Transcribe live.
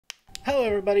Hello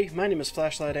everybody, my name is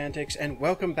Flashlight Antics and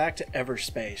welcome back to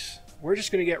Everspace. We're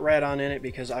just going to get right on in it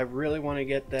because I really want to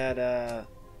get that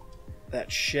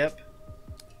that ship.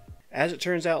 As it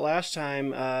turns out last time,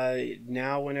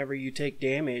 now whenever you take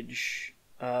damage,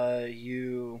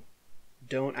 you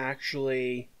don't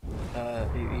actually,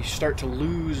 you start to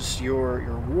lose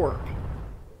your warp.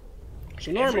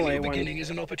 So normally Every beginning is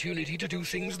an opportunity to do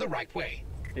things the right way.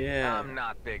 Yeah. I'm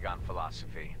not big on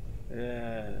philosophy.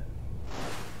 Yeah.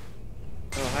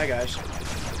 Oh, hi guys.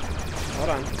 Hold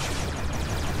on.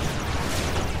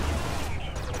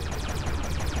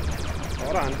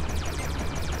 Hold on.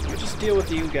 Let me just deal with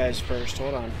you guys first.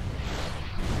 Hold on.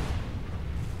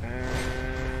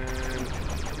 And...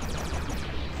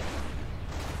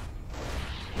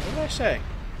 what did I say?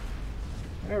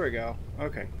 There we go.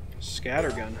 Okay.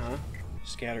 Scattergun, huh?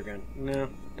 Scattergun. No,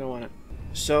 don't want it.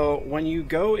 So, when you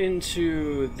go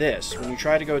into this, when you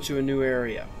try to go to a new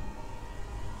area,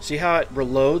 see how it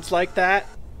reloads like that?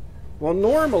 Well,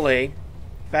 normally,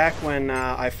 back when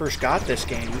I first got this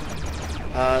game,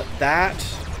 that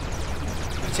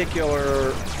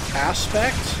particular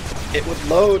aspect, it would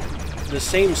load the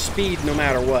same speed no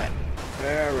matter what.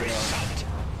 There we go.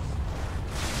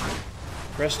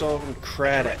 Crystal and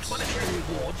credits.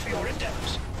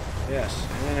 Yes,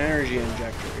 and an energy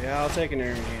injector. Yeah, I'll take an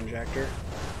energy injector.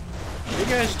 What are you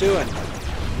guys doing?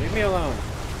 Leave me alone.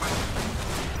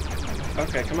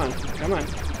 Okay, come on, come on.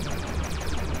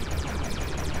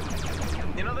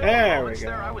 You know, there we go.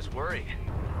 There, I was worried.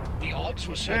 The odds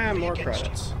were And certainly more against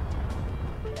credits.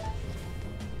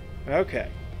 Okay,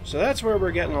 so that's where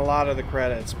we're getting a lot of the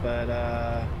credits, but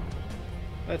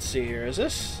let's see here. Is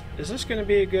this going to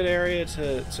be a good area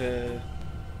to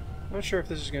I'm not sure if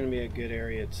this is going to be a good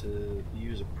area to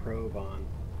use a probe on.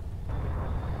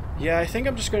 Yeah, I think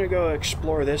I'm just going to go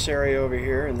explore this area over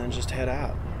here and then just head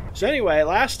out. So anyway,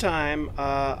 last time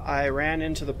I ran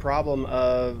into the problem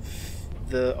of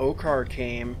the Okar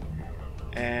came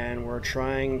and were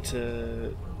trying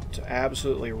to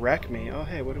absolutely wreck me. Oh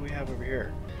hey, what do we have over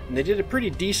here? And they did a pretty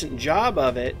decent job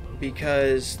of it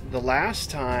because the last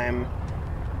time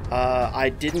I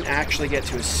didn't actually get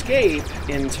to escape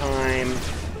in time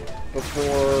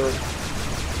before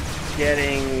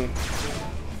getting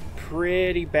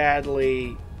pretty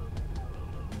badly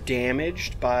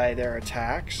damaged by their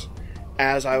attacks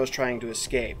as I was trying to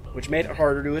escape, which made it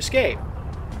harder to escape.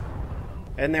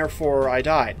 And therefore I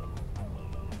died.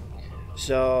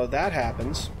 So that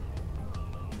happens.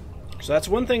 So that's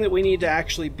one thing that we need to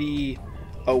actually be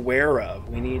aware of.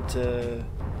 We need to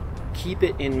keep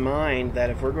it in mind that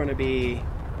if we're going to be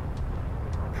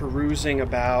perusing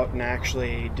about and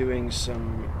actually doing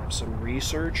some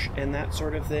research and that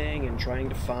sort of thing and trying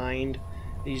to find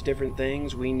these different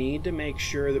things, we need to make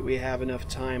sure that we have enough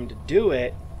time to do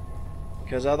it,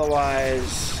 because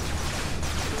otherwise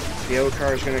the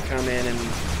Okar is going to come in and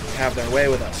have their way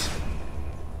with us.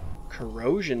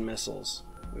 Corrosion missiles.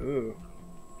 Ooh.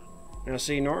 Now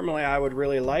see, normally I would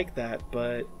really like that,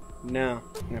 but no.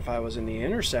 And if I was in the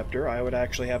Interceptor, I would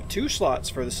actually have 2 slots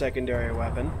for the secondary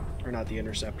weapon. Or not the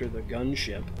Interceptor, the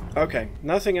gunship. Okay,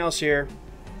 nothing else here.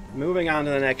 Moving on to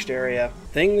the next area.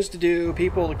 Things to do,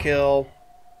 people to kill,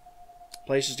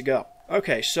 places to go.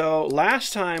 Okay, so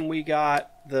last time we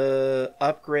got the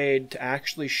upgrade to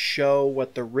actually show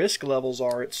what the risk levels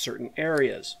are at certain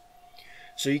areas.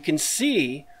 So you can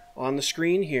see on the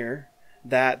screen here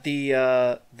that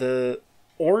the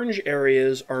orange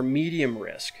areas are medium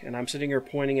risk. And I'm sitting here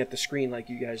pointing at the screen like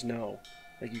you guys know,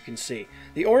 like you can see.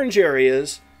 The orange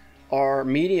areas are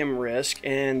medium risk,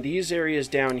 and these areas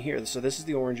down here, so this is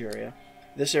the orange area,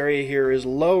 this area here is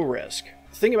low risk.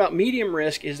 The thing about medium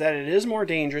risk is that it is more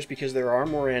dangerous because there are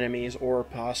more enemies, or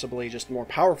possibly just more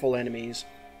powerful enemies,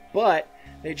 but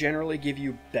they generally give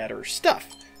you better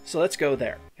stuff. So let's go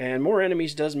there. And more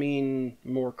enemies does mean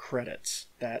more credits.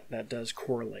 That does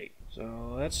correlate.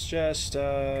 So let's just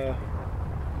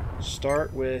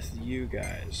start with you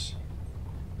guys.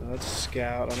 Let's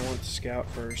scout. I don't want to scout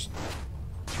first.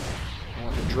 I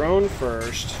want the drone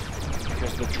first,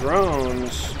 because the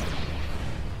drones...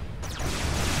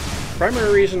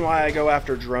 primary reason why I go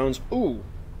after drones,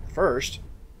 first,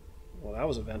 well that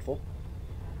was eventful,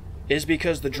 is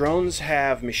because the drones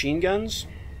have machine guns,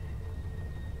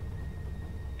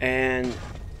 and,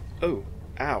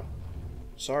 ow,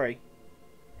 sorry,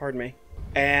 pardon me,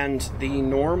 and the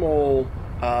normal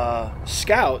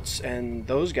scouts and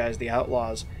those guys, the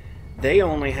outlaws, they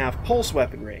only have pulse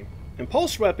weaponry. And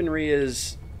pulse weaponry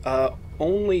is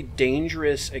only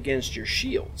dangerous against your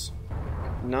shields,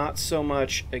 not so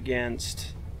much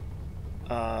against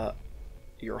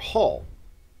your hull.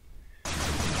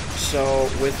 So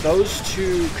with those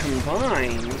two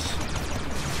combined,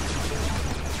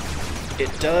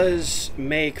 it does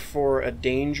make for a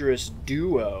dangerous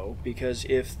duo, because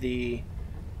if the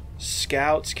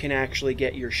scouts can actually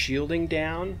get your shielding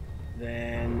down,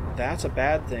 then that's a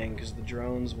bad thing, because the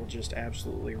drones will just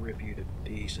absolutely rip you to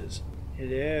pieces.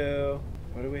 Hello.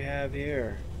 What do we have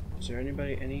here? Is there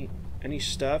anybody, any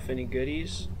stuff, any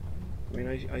goodies? I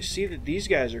mean, I see that these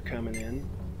guys are coming in.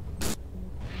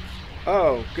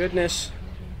 Oh, goodness.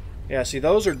 Yeah, see,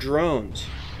 those are drones.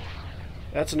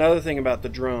 That's another thing about the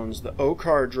drones. The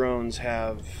Okar drones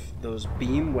have those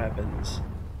beam weapons,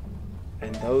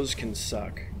 and those can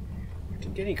suck. I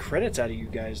didn't get any credits out of you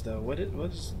guys, though. What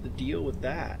is the deal with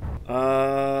that?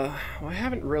 Well, I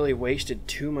haven't really wasted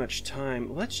too much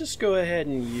time. Let's just go ahead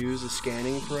and use a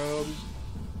scanning probe,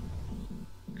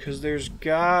 because there's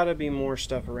gotta be more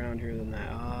stuff around here than that.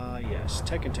 Ah, yes.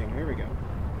 Tech container. Here we go.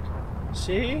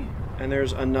 See? And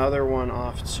there's another one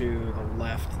off to the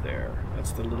left there.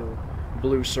 That's the little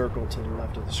blue circle to the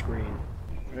left of the screen.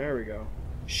 There we go.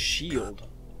 Shield.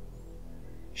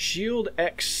 Shield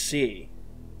XC.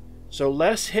 So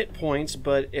less hit points,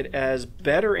 but it has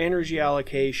better energy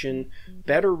allocation,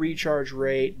 better recharge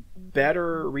rate,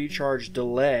 better recharge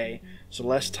delay, so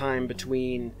less time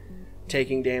between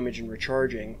taking damage and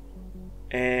recharging.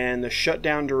 And the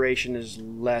shutdown duration is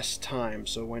less time,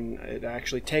 so when it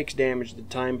actually takes damage, the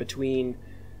time between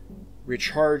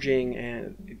recharging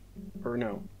and... or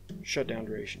no, shutdown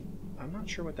duration. I'm not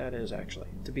sure what that is, actually,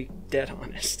 to be dead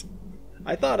honest.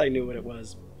 I thought I knew what it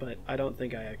was, but I don't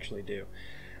think I actually do.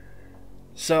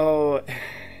 So,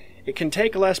 it can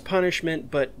take less punishment,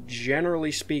 but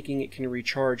generally speaking, it can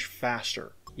recharge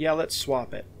faster. Yeah, let's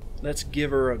swap it. Let's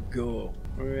give her a go.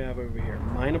 What do we have over here?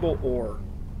 Mineable ore.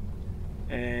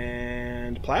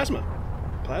 And plasma.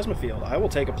 Plasma field. I will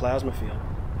take a plasma field.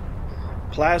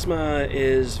 Plasma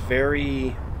is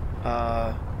very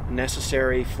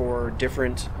necessary for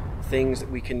different things that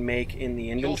we can make in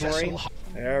the inventory.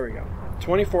 There we go.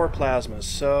 24 plasmas.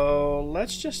 So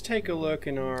let's just take a look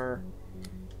in our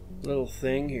little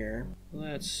thing here.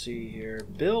 Let's see here.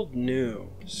 Build new.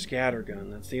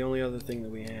 Scattergun. That's the only other thing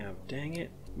that we have. Dang it.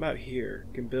 What about here?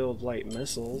 You can build light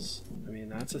missiles. I mean,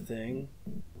 that's a thing.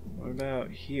 What about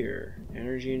here?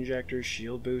 Energy injectors,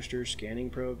 shield boosters,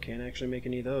 scanning probe. Can't actually make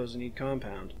any of those. I need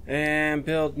compound. And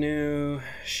build new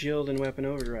shield and weapon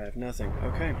overdrive. Nothing.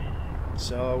 Okay.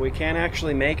 So we can't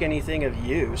actually make anything of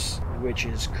use, which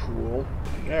is cool.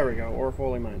 There we go. Ore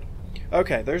fully mined.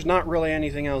 Okay, there's not really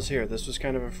anything else here. This was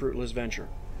kind of a fruitless venture.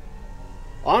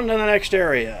 On to the next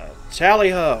area.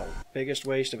 Tally-ho! Biggest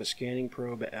waste of a scanning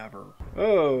probe ever.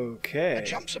 Okay. A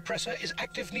jump suppressor is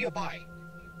active nearby.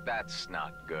 That's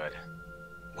not good.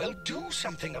 Well, do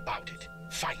something about it.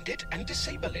 Find it and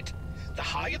disable it. The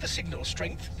higher the signal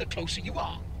strength, the closer you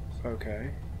are.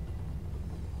 Okay.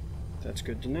 That's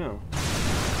good to know.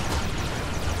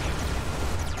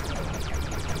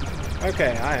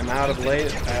 Okay, I am out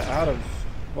of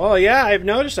well, yeah, I've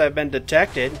noticed I've been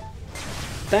detected.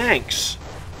 Thanks.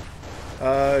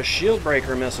 Shield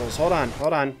breaker missiles. Hold on,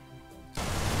 hold on.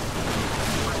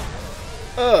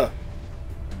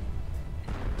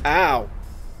 Ow.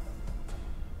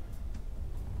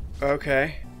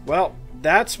 Okay. Well,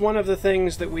 that's one of the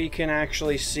things that we can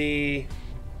actually see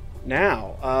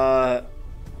now.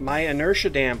 My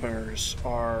inertia dampeners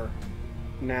are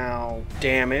now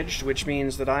damaged, which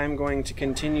means that I'm going to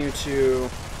continue to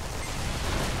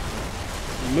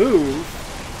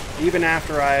move even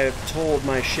after I've told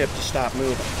my ship to stop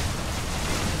moving.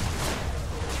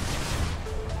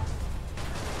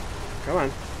 Come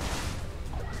on.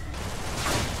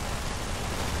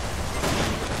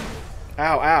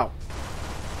 Ow, ow.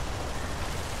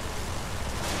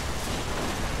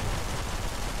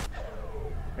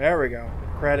 There we go.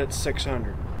 Credits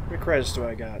 600. How many credits do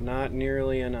I got? Not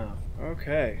nearly enough.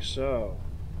 Okay, so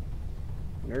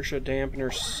inertia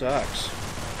dampener sucks.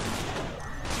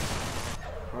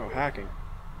 Oh, hacking.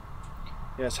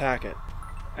 Yes, hack it.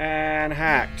 And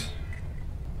hacked.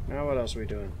 Now what else are we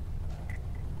doing?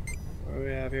 What do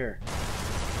we have here?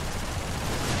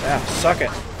 Yeah, suck it.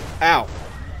 Ow.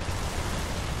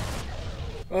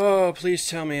 Oh, please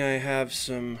tell me I have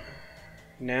some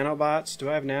nanobots. Do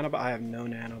I have nanobots? I have no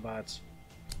nanobots.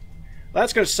 Well,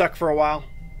 that's going to suck for a while.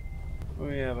 What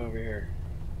do we have over here?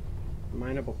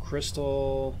 Mineable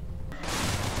crystal.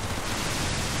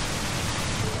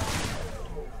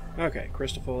 Okay,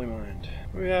 crystal fully mined.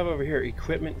 What do we have over here?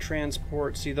 Equipment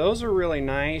transport. See, those are really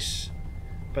nice,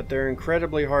 but they're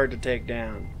incredibly hard to take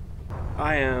down.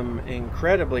 I am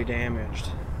incredibly damaged,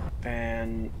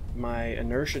 and my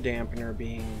inertia dampener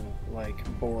being, like,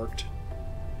 borked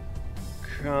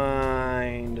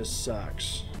kinda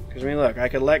sucks. Because, I mean, look, I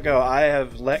could let go. I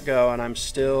have let go, and I'm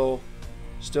still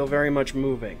very much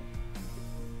moving.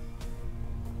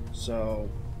 So,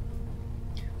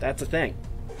 that's a thing.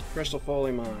 Crystal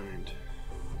Foley Mind.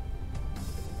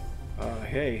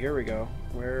 Hey, here we go.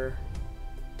 Where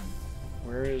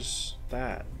is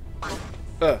that?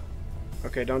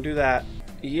 Okay, don't do that.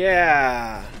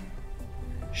 Yeah!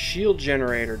 Shield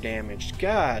generator damaged.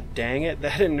 God dang it,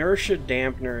 that inertia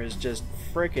dampener is just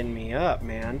freaking me up,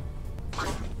 man.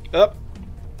 Up.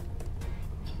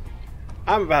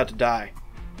 I'm about to die.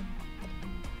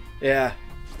 Yeah.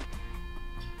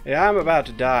 Yeah, I'm about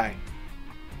to die.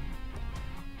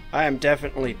 I am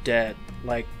definitely dead.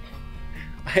 Like,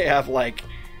 I have like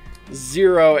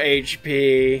 0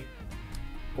 HP.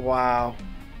 Wow.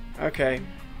 Okay.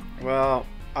 Well,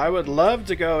 I would love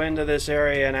to go into this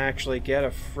area and actually get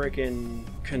a freaking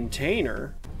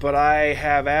container, but I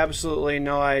have absolutely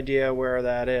no idea where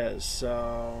that is.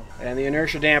 So, and the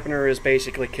inertia dampener is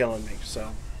basically killing me. So,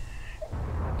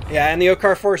 yeah, and the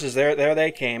Okar forces, there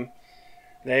they came.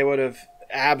 They would have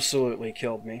absolutely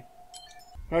killed me.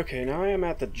 Okay, now I am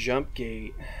at the jump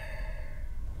gate.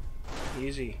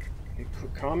 Easy.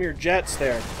 Calm your jets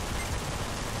there.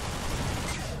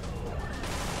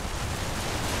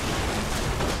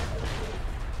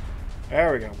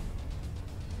 There we go.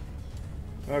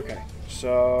 Okay,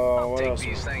 so what else?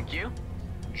 Take these, thank you.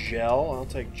 Gel. I'll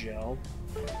take gel.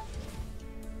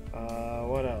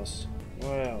 What else?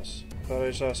 What else? Thought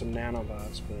I saw some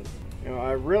nanobots, but you know,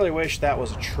 I really wish that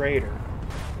was a trader.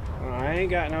 I ain't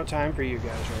got no time for you guys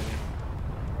right now.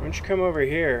 Why don't you come over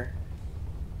here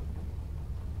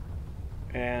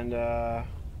and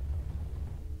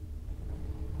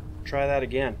try that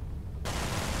again.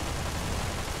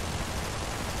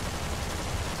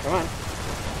 Come on.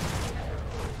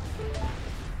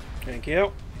 Thank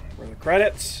you. For the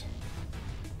credits.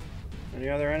 Any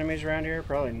other enemies around here?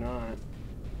 Probably not.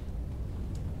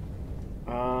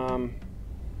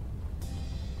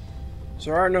 So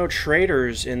there are no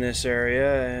traders in this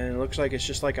area, and it looks like it's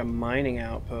just like a mining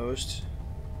outpost.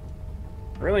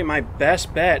 Really, my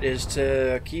best bet is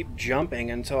to keep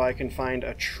jumping until I can find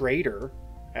a trader,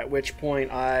 at which point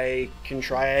I can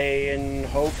try and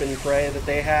hope and pray that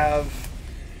they have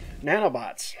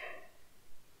nanobots.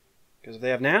 Because if they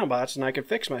have nanobots, then I can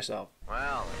fix myself.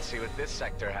 Well, let's see what this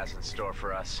sector has in store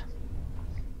for us.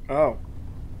 Oh.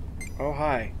 Oh,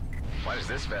 hi. Why does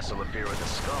this vessel appear with a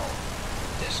skull?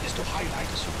 This is to highlight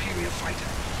a superior fighter.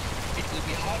 It will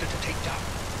be harder to take down.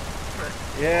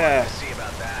 Yeah. Let's see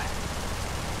about that.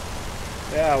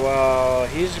 Yeah, well,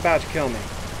 he's about to kill me.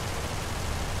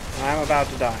 I'm about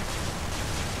to die.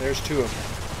 There's 2 of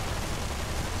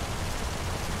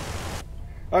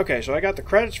them. Okay, so I got the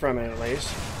credits from it at least.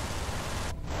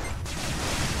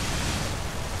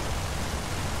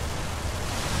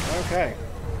 Okay.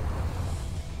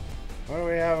 What do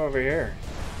we have over here?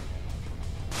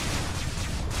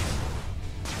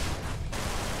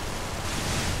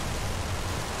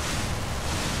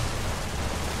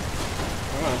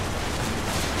 Come on.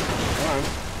 Come on.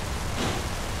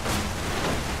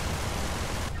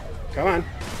 Come on.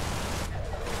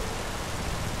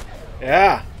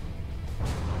 Yeah.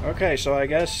 Okay, so I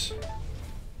guess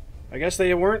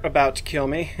they weren't about to kill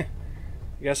me.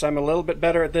 I guess I'm a little bit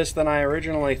better at this than I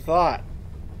originally thought.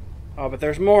 Oh, but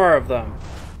there's more of them.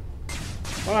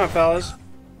 Hold on, fellas.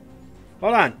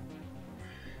 Hold on.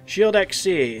 Shield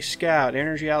XC, Scout,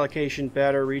 energy allocation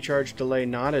better, recharge delay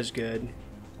not as good.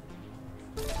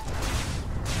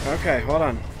 Okay, hold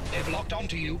on. They've locked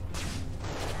onto you.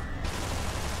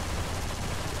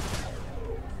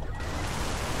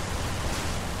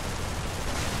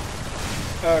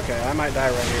 Okay, I might die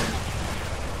right here.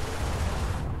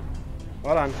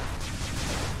 Hold on.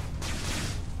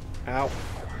 Ow.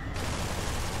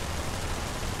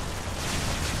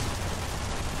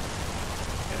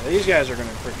 Yeah, these guys are gonna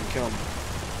freaking kill me.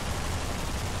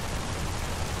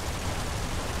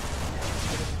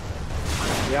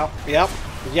 Yep, yep,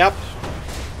 yep,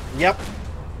 yep,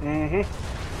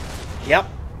 yep.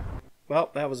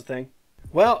 Well, that was a thing.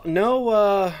 Well,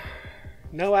 no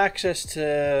access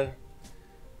to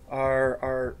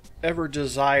our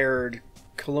ever-desired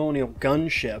colonial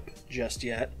gunship just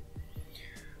yet.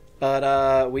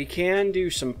 But we can do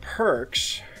some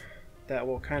perks that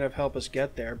will kind of help us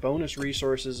get there. Bonus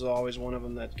resources is always one of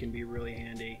them that can be really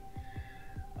handy.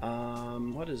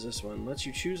 What is this one? Lets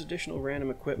you choose additional random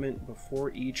equipment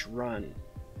before each run.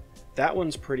 That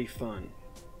one's pretty fun.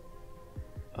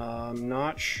 I'm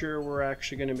not sure we're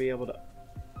actually going to be able to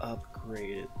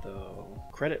upgrade it though.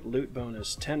 Credit loot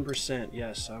bonus 10%.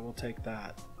 Yes, I will take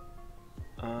that.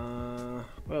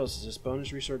 What else is this?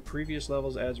 Bonus resource previous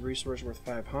levels adds resource worth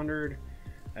 500.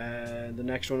 And the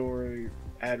next one will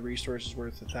add resources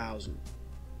worth 1,000.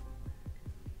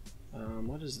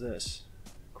 What is this?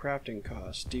 Crafting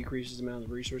cost decreases the amount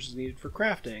of resources needed for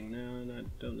crafting. No, I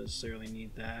don't necessarily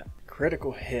need that.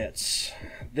 Critical hits.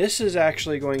 This is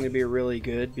actually going to be really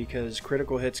good because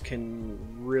critical hits can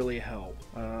really help.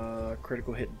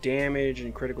 Critical hit damage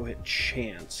and critical hit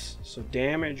chance. So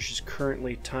damage is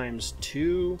currently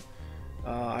 ×2.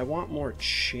 I want more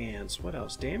chance. What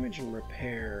else? Damage and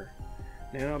repair.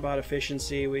 Nanobot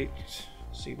efficiency. We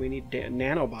need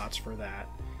nanobots for that.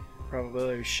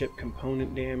 Probability of ship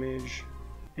component damage.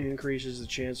 Increases the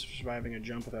chance of surviving a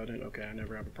jump without it. Okay, I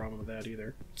never have a problem with that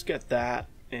either. Let's get that.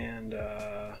 And,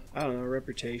 I don't know,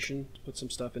 reputation. Put some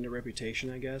stuff into reputation,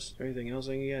 I guess. Is there anything else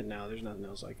I can get? No, there's nothing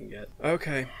else I can get.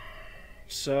 Okay.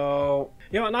 So,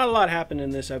 you know, not a lot happened in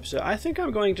this episode. I think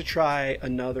I'm going to try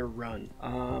another run.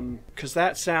 Because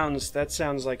that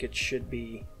sounds like it should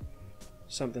be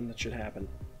something that should happen.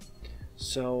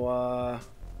 So,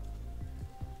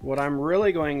 what I'm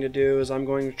really going to do is I'm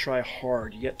going to try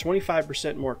hard. You get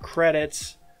 25% more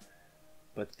credits,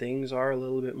 but things are a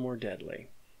little bit more deadly.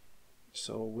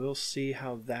 So we'll see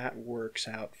how that works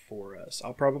out for us.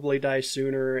 I'll probably die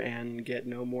sooner and get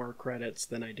no more credits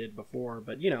than I did before,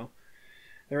 but you know,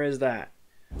 there is that.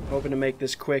 Hoping to make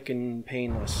this quick and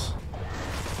painless.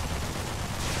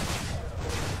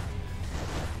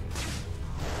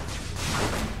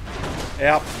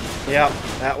 Yep,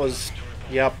 that was,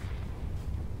 yep.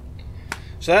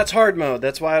 So that's hard mode.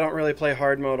 That's why I don't really play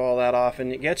hard mode all that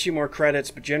often. It gets you more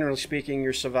credits, but generally speaking,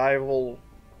 your survival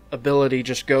ability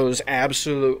just goes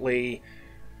absolutely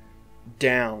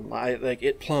down. Like,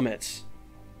 it plummets.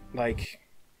 Like,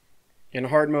 in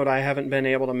hard mode, I haven't been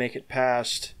able to make it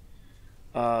past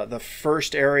the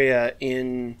first area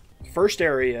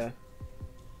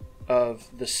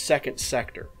of the second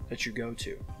sector that you go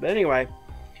to. But anyway,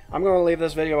 I'm going to leave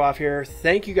this video off here.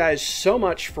 Thank you guys so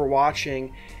much for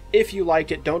watching. If you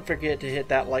liked it, don't forget to hit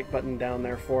that like button down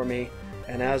there for me.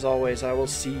 And as always, I will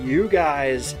see you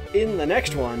guys in the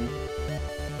next one.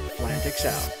 Antics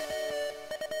out.